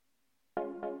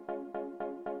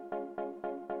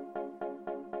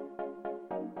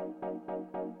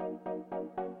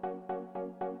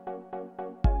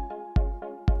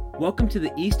Welcome to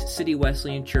the East City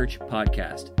Wesleyan Church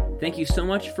podcast. Thank you so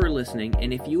much for listening,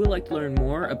 and if you would like to learn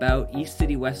more about East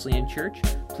City Wesleyan Church,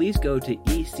 please go to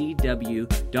ecw.org.nz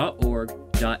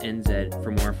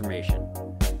for more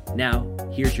information. Now,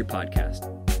 here's your podcast.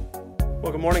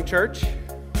 Well, good morning, church.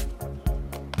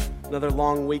 Another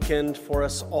long weekend for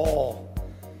us all.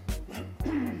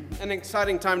 An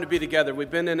exciting time to be together.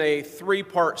 We've been in a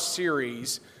three-part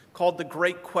series called The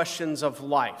Great Questions of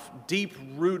Life,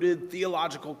 deep-rooted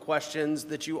theological questions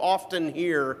that you often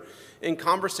hear in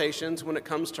conversations when it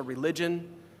comes to religion,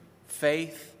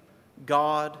 faith,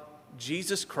 God,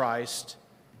 Jesus Christ,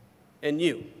 and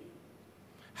you.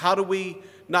 How do we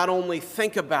not only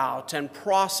think about and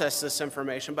process this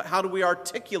information, but how do we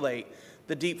articulate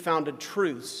the deep-founded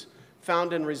truths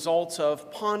found in results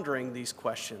of pondering these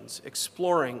questions,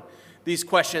 exploring these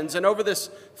questions? And over this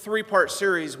three-part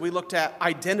series, we looked at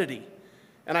identity.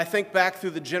 And I think back through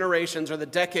the generations or the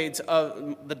decades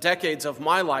of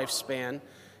my lifespan,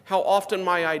 how often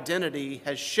my identity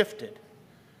has shifted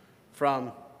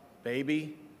from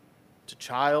baby to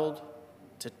child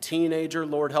to teenager,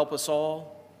 Lord help us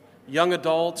all, young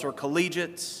adults or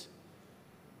collegiates,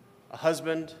 a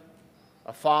husband,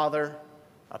 a father,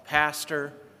 a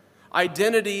pastor.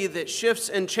 Identity that shifts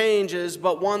and changes,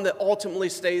 but one that ultimately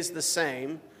stays the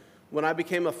same when I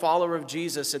became a follower of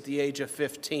Jesus at the age of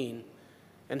 15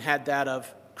 and had that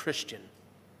of Christian.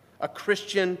 A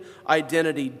Christian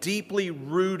identity deeply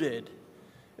rooted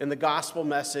in the gospel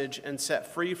message and set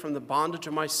free from the bondage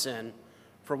of my sin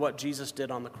for what Jesus did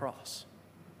on the cross.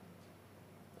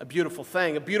 A beautiful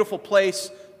thing, a beautiful place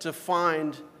to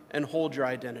find and hold your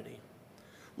identity.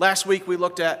 Last week we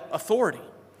looked at authority.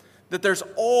 That there's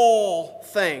all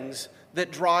things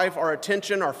that drive our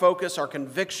attention, our focus, our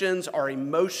convictions, our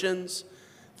emotions,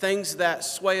 things that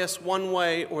sway us one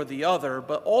way or the other,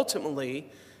 but ultimately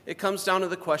it comes down to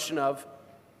the question of,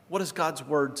 what does God's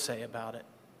Word say about it?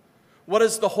 What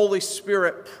does the Holy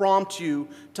Spirit prompt you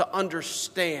to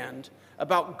understand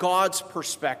about God's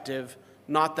perspective,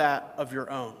 not that of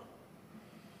your own?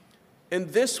 And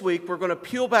this week we're going to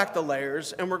peel back the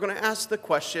layers and we're going to ask the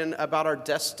question about our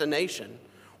destination.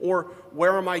 Or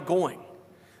where am I going?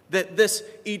 That this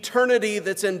eternity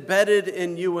that's embedded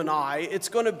in you and I, it's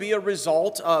going to be a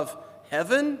result of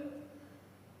heaven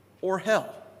or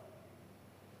hell.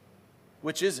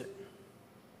 Which is it?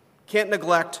 Can't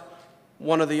neglect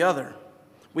one or the other.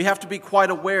 We have to be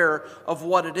quite aware of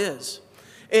what it is.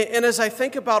 And as I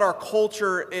think about our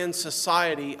culture and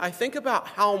society, I think about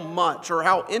how much or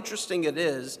how interesting it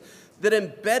is that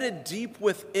embedded deep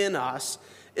within us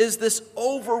is this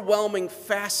overwhelming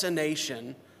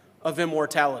fascination of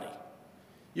immortality.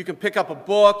 You can pick up a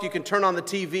book, you can turn on the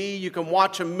TV, you can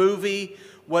watch a movie,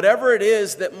 whatever it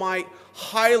is that might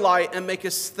highlight and make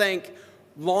us think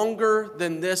longer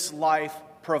than this life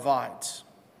provides.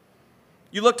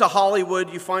 You look to Hollywood,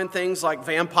 you find things like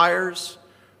vampires,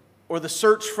 or the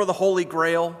search for the Holy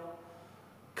Grail,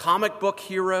 comic book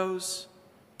heroes,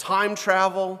 time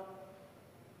travel.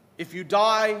 If you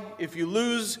die, if you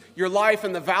lose your life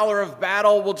in the valor of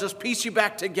battle, we'll just piece you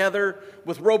back together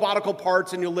with robotical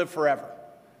parts and you'll live forever.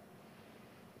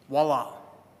 Voila,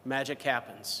 magic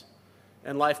happens.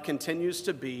 And life continues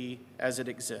to be as it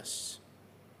exists.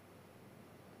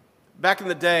 Back in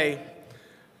the day,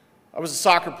 I was a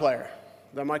soccer player.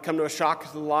 That might come to a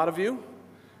shock to a lot of you.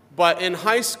 But in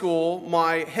high school,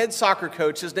 my head soccer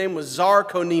coach, his name was Zar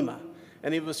Konima.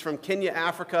 And he was from Kenya,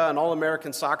 Africa, an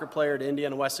all-American soccer player at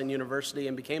Indiana Wesleyan University,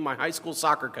 and became my high school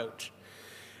soccer coach.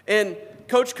 And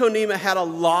Coach Konima had a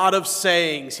lot of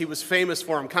sayings he was famous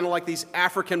for them, kind of like these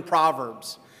African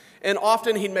proverbs. And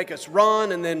often he'd make us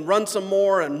run and then run some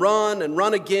more and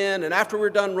run again. And after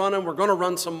we're done running, we're going to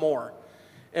run some more.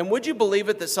 And would you believe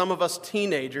it that some of us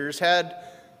teenagers had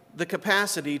the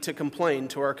capacity to complain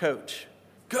to our coach?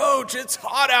 Coach, it's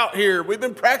hot out here. We've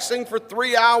been practicing for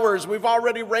 3 hours. We've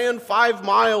already ran 5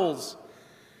 miles.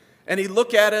 And he'd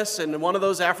look at us, and in one of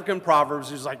those African proverbs,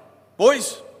 he's like,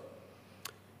 boys,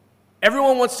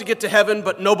 everyone wants to get to heaven,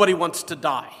 but nobody wants to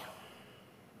die.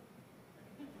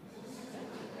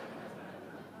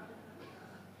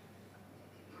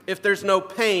 If there's no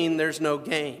pain, there's no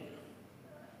gain.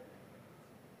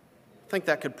 I think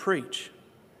that could preach.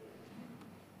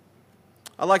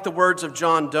 I like the words of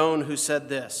John Donne, who said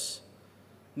this: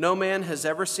 "No man has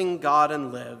ever seen God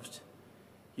and lived,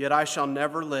 yet I shall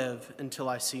never live until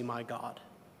I see my God."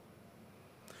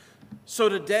 So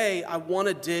today, I want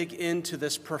to dig into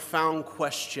this profound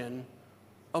question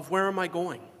of where am I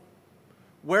going?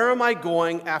 Where am I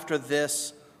going after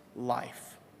this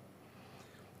life?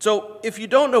 So if you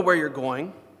don't know where you're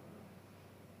going,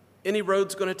 any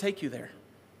road's going to take you there.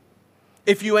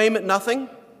 If you aim at nothing,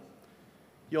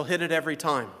 you'll hit it every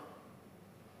time.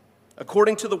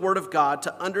 According to the Word of God,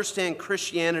 to understand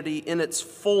Christianity in its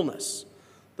fullness,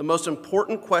 the most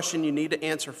important question you need to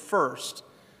answer first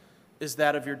is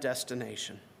that of your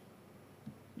destination.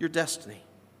 Your destiny.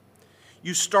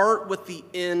 You start with the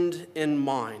end in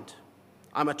mind.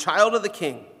 I'm a child of the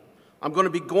King. I'm going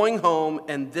to be going home,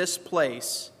 and this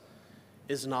place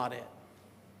is not it.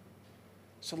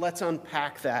 So let's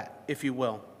unpack that, if you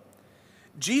will.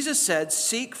 Jesus said,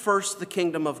 seek first the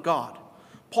kingdom of God.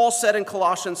 Paul said in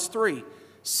Colossians 3,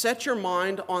 set your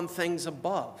mind on things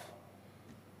above,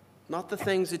 not the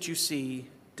things that you see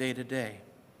day to day.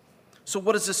 So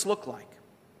what does this look like?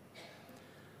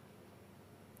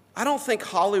 I don't think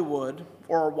Hollywood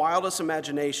or our wildest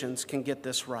imaginations can get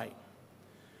this right.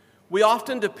 We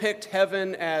often depict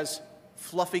heaven as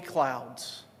fluffy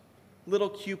clouds, little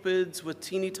cupids with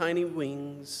teeny tiny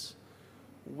wings,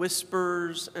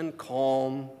 whispers and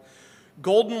calm,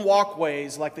 golden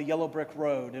walkways like the yellow brick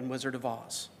road in Wizard of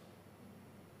Oz.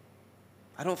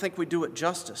 I don't think we do it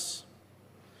justice.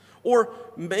 Or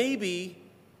maybe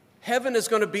heaven is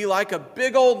going to be like a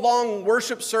big old long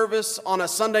worship service on a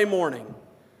Sunday morning.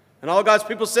 And all God's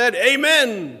people said,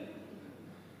 amen.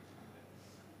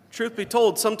 Truth be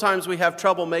told, sometimes we have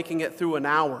trouble making it through an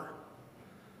hour,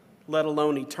 let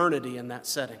alone eternity in that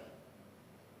setting.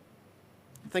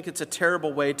 I think it's a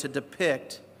terrible way to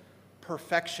depict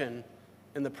perfection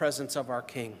in the presence of our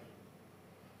King.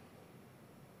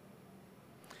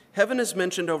 Heaven is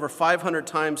mentioned over 500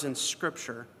 times in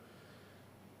Scripture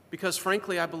because,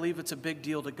 frankly, I believe it's a big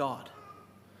deal to God.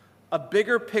 A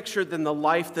bigger picture than the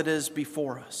life that is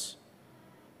before us.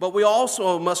 But we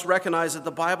also must recognize that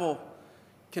the Bible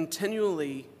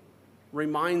continually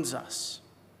reminds us,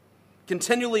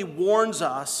 continually warns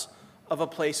us of a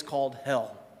place called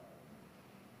hell.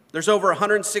 There's over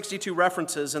 162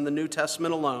 references in the New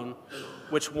Testament alone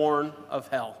which warn of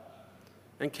hell.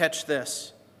 And catch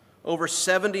this, over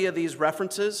 70 of these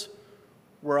references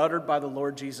were uttered by the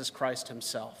Lord Jesus Christ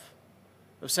himself,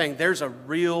 of saying there's a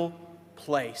real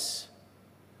place.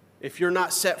 If you're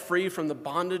not set free from the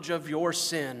bondage of your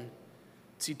sin,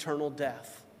 it's eternal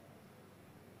death.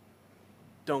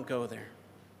 Don't go there.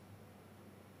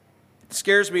 It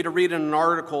scares me to read in an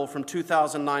article from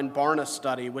 2009 Barna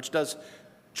study, which does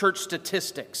church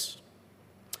statistics,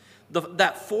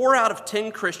 that 4 out of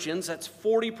 10 Christians, that's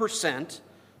 40%,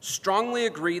 strongly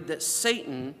agreed that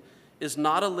Satan is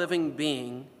not a living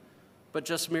being, but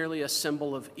just merely a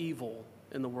symbol of evil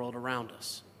in the world around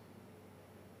us.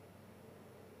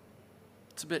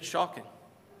 It's a bit shocking.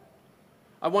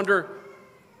 I wonder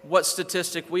what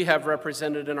statistic we have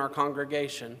represented in our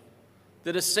congregation.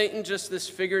 That is Satan just this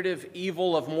figurative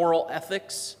evil of moral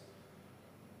ethics?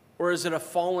 Or is it a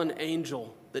fallen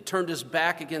angel that turned his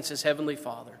back against his heavenly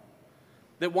Father,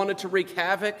 that wanted to wreak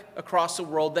havoc across the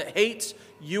world, that hates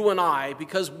you and I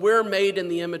because we're made in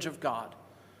the image of God,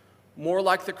 more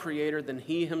like the Creator than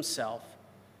he himself,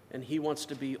 and he wants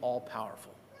to be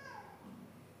all-powerful?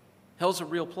 Hell's a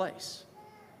real place,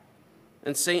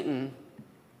 and Satan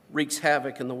wreaks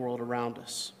havoc in the world around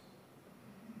us.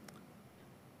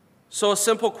 So a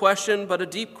simple question, but a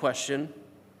deep question: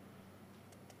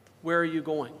 where are you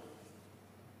going?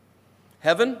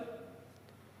 Heaven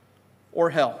or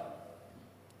hell?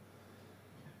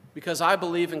 Because I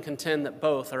believe and contend that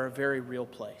both are a very real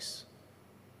place,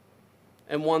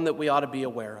 and one that we ought to be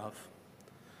aware of.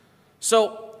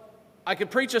 So I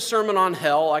could preach a sermon on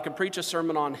hell, I could preach a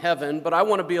sermon on heaven, but I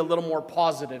want to be a little more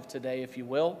positive today, if you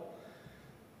will.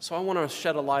 So I want to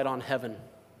shed a light on heaven.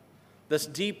 This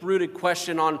deep-rooted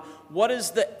question on what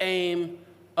is the aim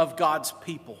of God's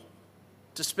people?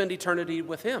 To spend eternity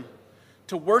with him,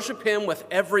 to worship him with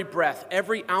every breath,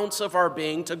 every ounce of our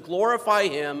being, to glorify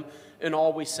him in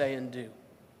all we say and do.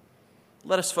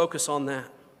 Let us focus on that.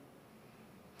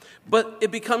 But it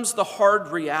becomes the hard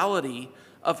reality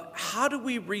of how do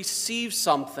we receive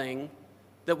something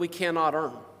that we cannot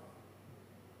earn?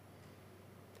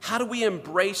 How do we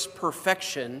embrace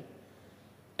perfection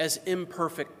as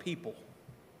imperfect people?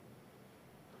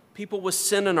 People with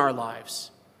sin in our lives.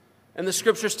 And the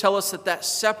scriptures tell us that that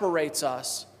separates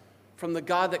us from the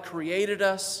God that created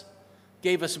us,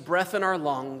 gave us breath in our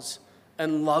lungs,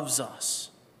 and loves us.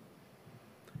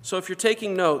 So if you're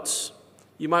taking notes,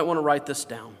 you might want to write this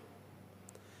down.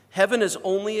 Heaven is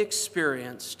only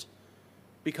experienced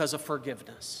because of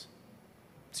forgiveness.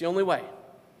 It's the only way.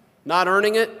 Not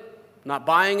earning it, not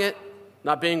buying it,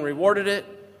 not being rewarded it,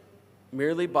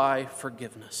 merely by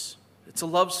forgiveness. It's a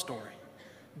love story.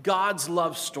 God's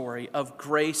love story of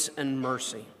grace and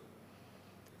mercy.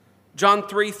 John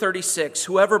 3:36,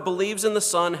 whoever believes in the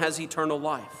Son has eternal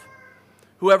life.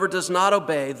 Whoever does not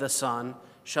obey the Son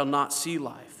shall not see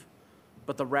life,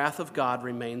 but the wrath of God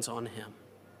remains on him.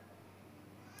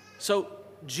 So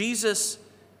Jesus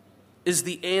is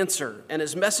the answer, and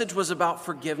his message was about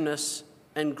forgiveness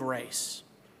and grace.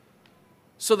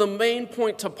 So the main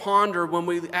point to ponder when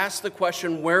we ask the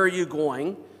question, where are you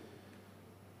going?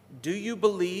 Do you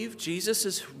believe Jesus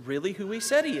is really who he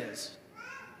said he is?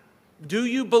 Do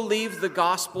you believe the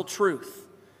gospel truth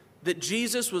that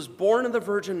Jesus was born of the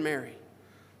Virgin Mary,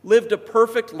 lived a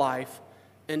perfect life,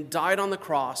 and died on the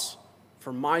cross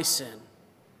for my sin,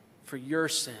 for your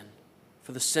sin,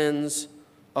 for the sins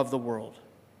of the world?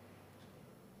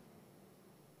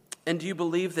 And do you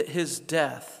believe that his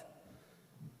death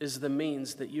is the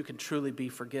means that you can truly be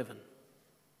forgiven?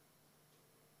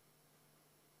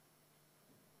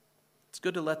 It's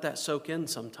good to let that soak in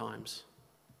sometimes,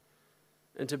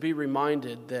 and to be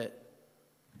reminded that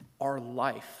our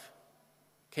life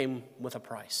came with a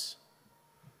price,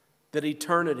 that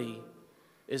eternity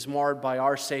is marred by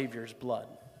our Savior's blood,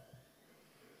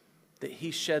 that he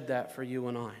shed that for you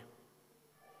and I.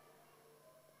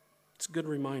 It's a good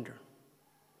reminder.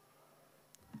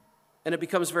 And it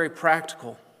becomes very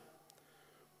practical.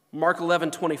 Mark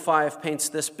 11:25 paints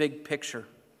this big picture.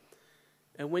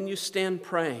 And when you stand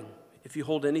praying, if you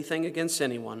hold anything against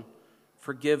anyone,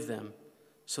 forgive them,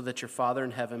 so that your Father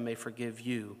in heaven may forgive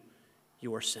you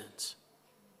your sins.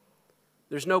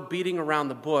 There's no beating around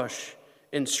the bush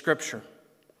in Scripture.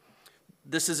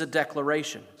 This is a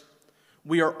declaration.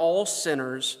 We are all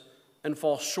sinners and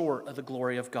fall short of the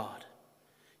glory of God.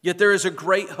 Yet there is a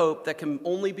great hope that can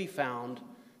only be found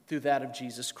through that of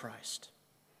Jesus Christ.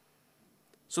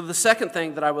 So the second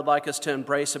thing that I would like us to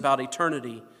embrace about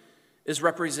eternity is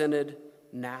represented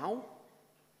now,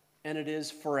 and it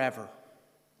is forever.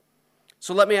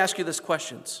 So let me ask you this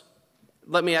question.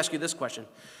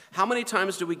 How many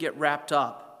times do we get wrapped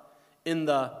up in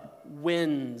the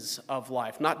winds of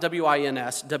life? Not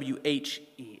W-I-N-S,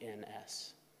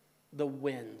 W-H-E-N-S. The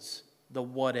winds, the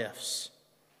what-ifs.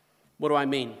 What do I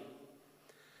mean?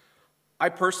 I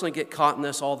personally get caught in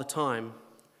this all the time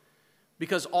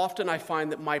because often I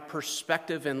find that my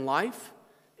perspective in life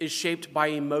is shaped by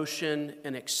emotion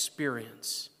and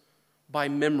experience, by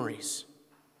memories.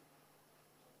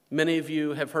 Many of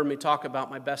you have heard me talk about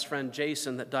my best friend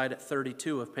Jason that died at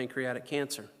 32 of pancreatic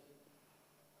cancer.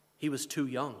 He was too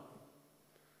young.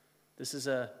 This is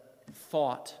a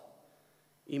thought,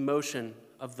 emotion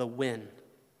of the when.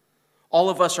 All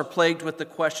of us are plagued with the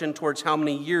question towards how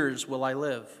many years will I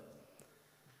live?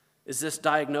 Is this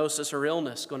diagnosis or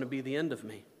illness going to be the end of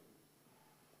me?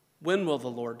 When will the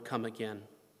Lord come again?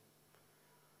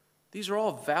 These are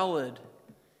all valid,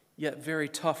 yet very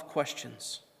tough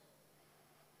questions.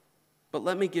 But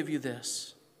let me give you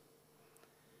this.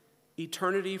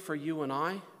 Eternity for you and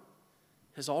I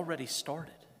has already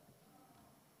started.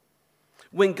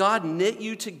 When God knit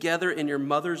you together in your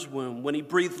mother's womb, when he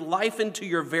breathed life into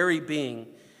your very being,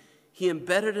 he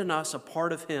embedded in us a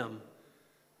part of him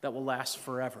that will last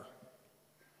forever.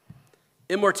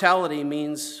 Immortality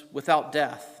means without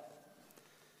death.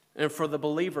 And for the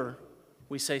believer,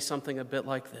 we say something a bit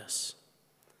like this.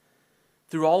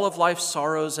 Through all of life's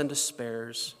sorrows and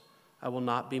despairs, I will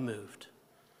not be moved.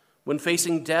 When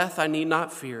facing death, I need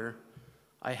not fear.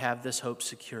 I have this hope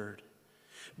secured.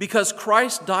 Because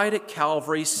Christ died at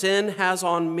Calvary, sin has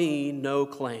on me no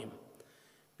claim.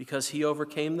 Because he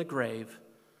overcame the grave,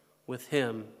 with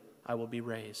him I will be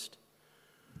raised.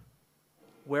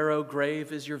 Where, O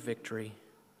grave, is your victory?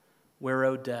 Where,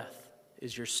 O death,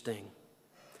 is your sting?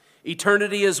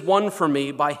 Eternity is won for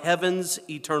me by heaven's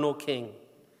eternal King.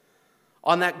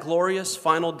 On that glorious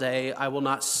final day, I will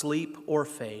not sleep or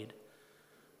fade,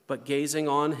 but gazing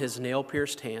on his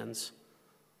nail-pierced hands,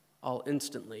 I'll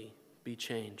instantly be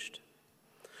changed.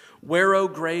 Where, O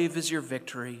grave, is your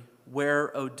victory?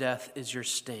 Where, O death, is your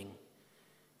sting?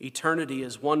 Eternity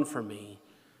is won for me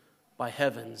by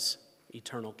heaven's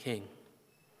eternal King.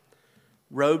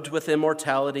 Robed with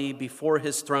immortality, before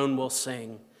his throne we'll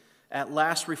sing, at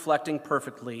last reflecting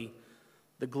perfectly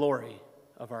the glory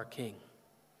of our King.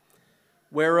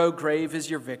 Where, O grave, is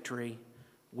your victory?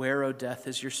 Where, O death,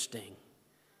 is your sting?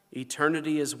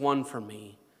 Eternity is won for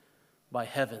me by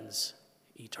heaven's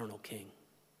eternal King.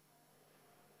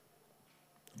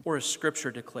 Or as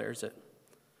Scripture declares it,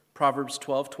 Proverbs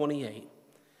 12:28,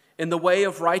 in the way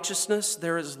of righteousness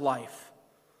there is life.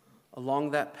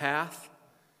 Along that path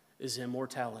is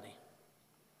immortality.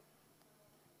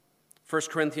 1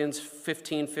 Corinthians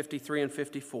 15:53 and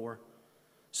 54.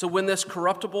 So when this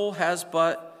corruptible has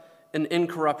but an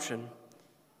incorruption,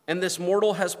 and this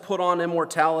mortal has put on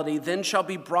immortality, then shall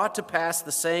be brought to pass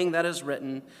the saying that is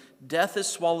written, death is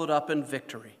swallowed up in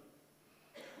victory.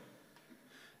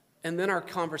 And then our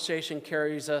conversation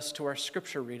carries us to our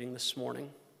scripture reading this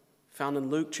morning, found in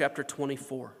Luke chapter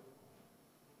 24.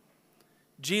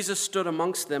 Jesus stood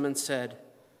amongst them and said,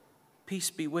 "Peace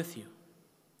be with you."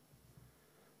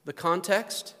 The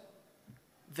context?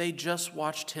 They just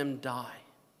watched him die.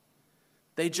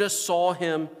 They just saw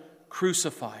him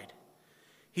crucified.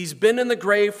 He's been in the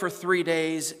grave for 3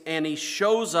 days, and he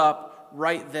shows up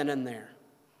right then and there.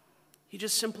 He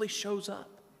just simply shows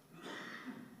up,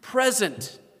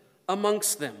 present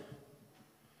amongst them.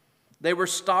 They were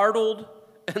startled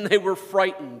and they were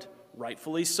frightened,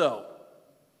 rightfully so.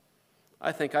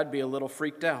 I think I'd be a little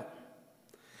freaked out,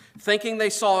 thinking they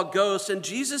saw a ghost, and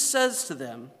Jesus says to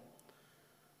them,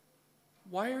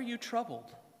 "Why are you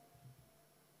troubled?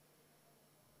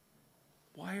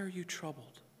 Why are you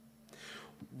troubled?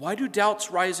 Why do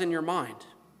doubts rise in your mind?"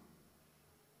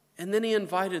 And then he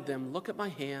invited them, "Look at my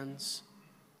hands,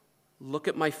 look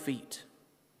at my feet.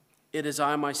 It is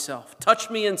I myself. Touch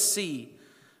me and see.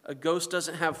 A ghost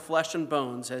doesn't have flesh and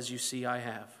bones as you see I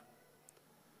have.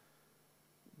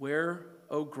 Where,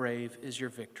 O grave, is your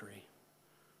victory?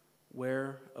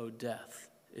 Where, O death,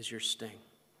 is your sting?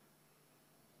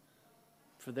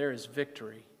 For there is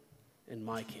victory in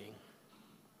my King."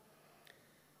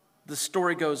 The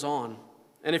story goes on.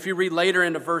 And if you read later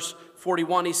into verse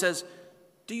 41, he says,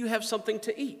 "Do you have something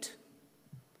to eat?"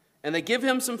 And they give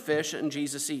him some fish, and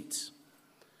Jesus eats.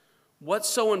 What's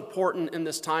so important in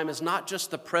this time is not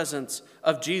just the presence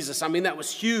of Jesus. I mean, that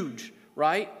was huge,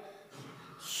 right?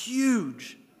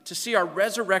 Huge to see our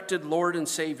resurrected Lord and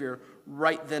Savior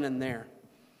right then and there.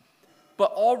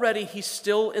 But already he's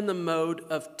still in the mode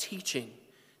of teaching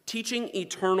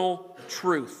eternal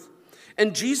truth.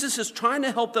 And Jesus is trying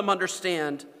to help them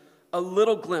understand a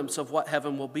little glimpse of what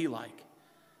heaven will be like.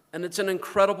 And it's an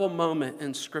incredible moment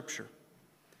in Scripture.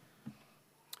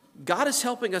 God is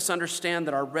helping us understand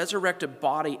that our resurrected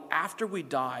body after we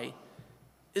die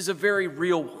is a very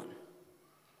real one.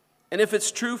 And if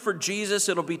it's true for Jesus,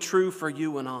 it'll be true for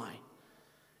you and I.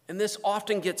 And this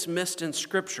often gets missed in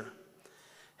Scripture.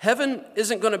 Heaven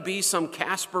isn't going to be some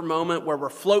Casper moment where we're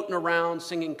floating around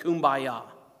singing Kumbaya.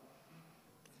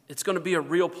 It's going to be a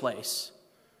real place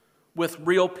with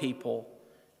real people,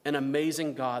 an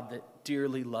amazing God that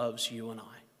dearly loves you and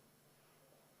I.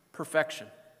 Perfection.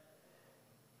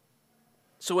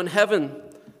 So in heaven,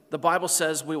 the Bible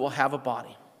says we will have a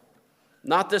body.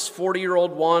 Not this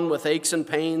 40-year-old one with aches and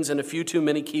pains and a few too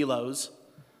many kilos,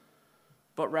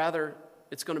 but rather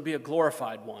it's going to be a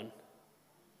glorified one.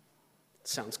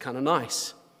 Sounds kind of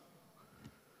nice.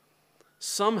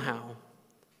 Somehow,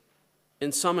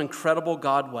 in some incredible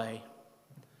God way,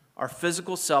 our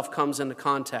physical self comes into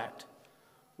contact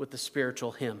with the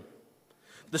spiritual him,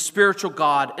 the spiritual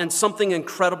God, and something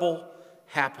incredible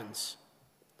happens.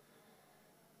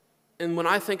 And when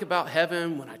I think about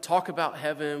heaven, when I talk about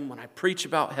heaven, when I preach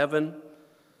about heaven,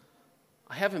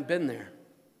 I haven't been there.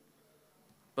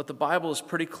 But the Bible is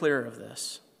pretty clear of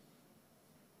this.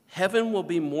 Heaven will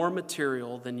be more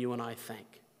material than you and I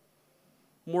think.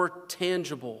 More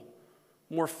tangible,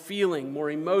 more feeling, more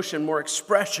emotion, more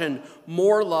expression,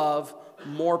 more love,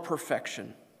 more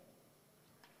perfection.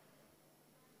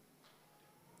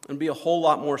 And be a whole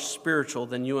lot more spiritual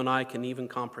than you and I can even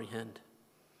comprehend.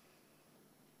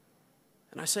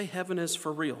 And I say heaven is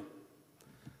for real.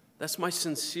 That's my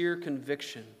sincere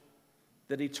conviction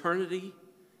that eternity,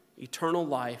 eternal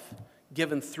life,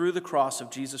 given through the cross of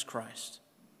Jesus Christ,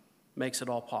 makes it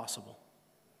all possible.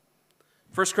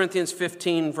 1 Corinthians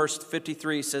 15, verse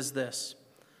 53 says this,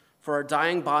 "For our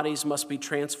dying bodies must be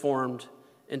transformed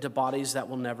into bodies that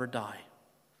will never die."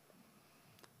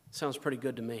 Sounds pretty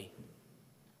good to me.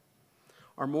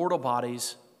 Our mortal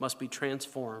bodies must be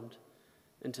transformed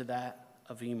into that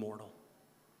of immortal.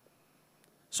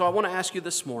 So I want to ask you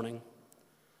this morning,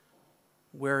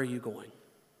 where are you going?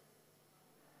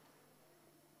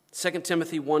 2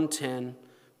 Timothy 1:10,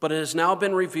 "But it has now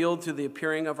been revealed through the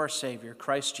appearing of our Savior,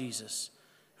 Christ Jesus,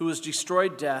 who has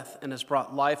destroyed death and has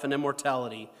brought life and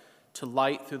immortality to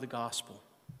light through the gospel."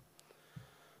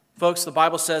 Folks, the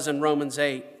Bible says in Romans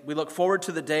 8, we look forward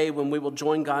to the day when we will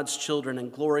join God's children in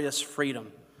glorious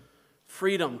freedom,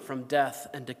 freedom from death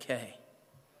and decay.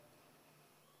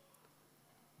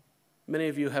 Many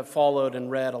of you have followed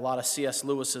and read a lot of C.S.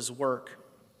 Lewis's work.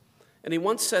 And he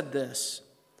once said this.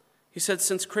 He said,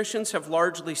 "Since Christians have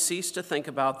largely ceased to think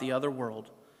about the other world,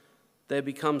 they have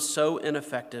become so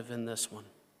ineffective in this one."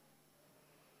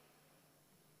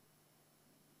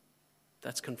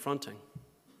 That's confronting.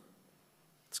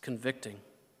 It's convicting.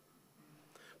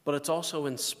 But it's also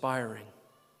inspiring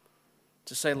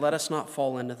to say, let us not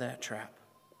fall into that trap.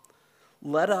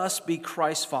 Let us be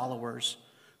Christ followers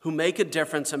who make a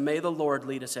difference, and may the Lord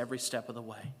lead us every step of the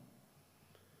way.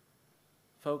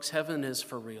 Folks, heaven is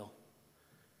for real,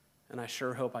 and I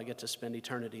sure hope I get to spend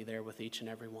eternity there with each and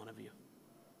every one of you.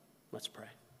 Let's pray.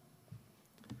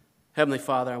 Heavenly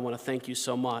Father, I want to thank you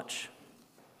so much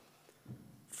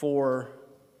for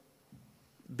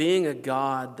being a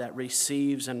God that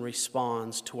receives and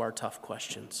responds to our tough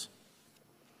questions.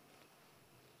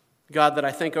 God, that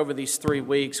I think over these 3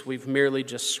 weeks we've merely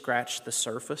just scratched the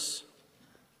surface.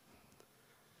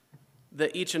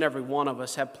 That each and every one of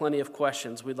us have plenty of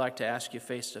questions we'd like to ask you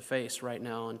face to face right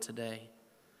now and today.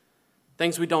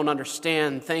 Things we don't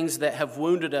understand, things that have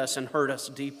wounded us and hurt us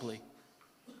deeply.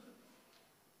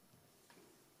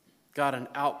 God, an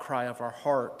outcry of our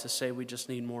heart to say we just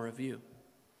need more of you.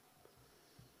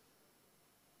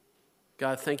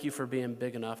 God, thank you for being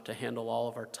big enough to handle all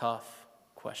of our tough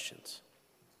questions.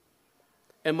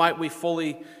 And might we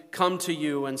fully come to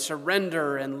you and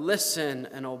surrender and listen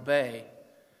and obey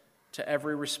to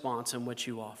every response in which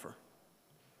you offer.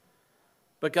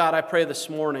 But God, I pray this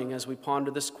morning as we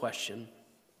ponder this question,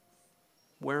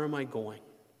 where am I going?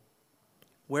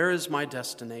 Where is my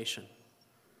destination?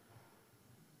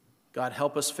 God,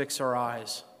 help us fix our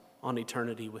eyes on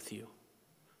eternity with you.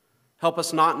 Help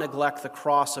us not neglect the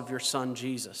cross of your Son,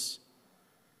 Jesus.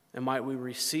 And might we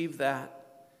receive that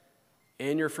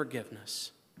and your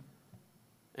forgiveness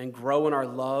and grow in our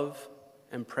love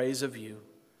and praise of you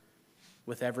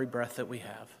with every breath that we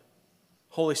have.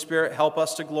 Holy Spirit, help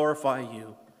us to glorify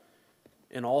you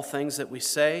in all things that we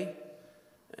say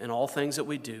and all things that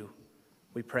we do.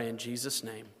 We pray in Jesus'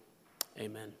 name.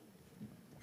 Amen.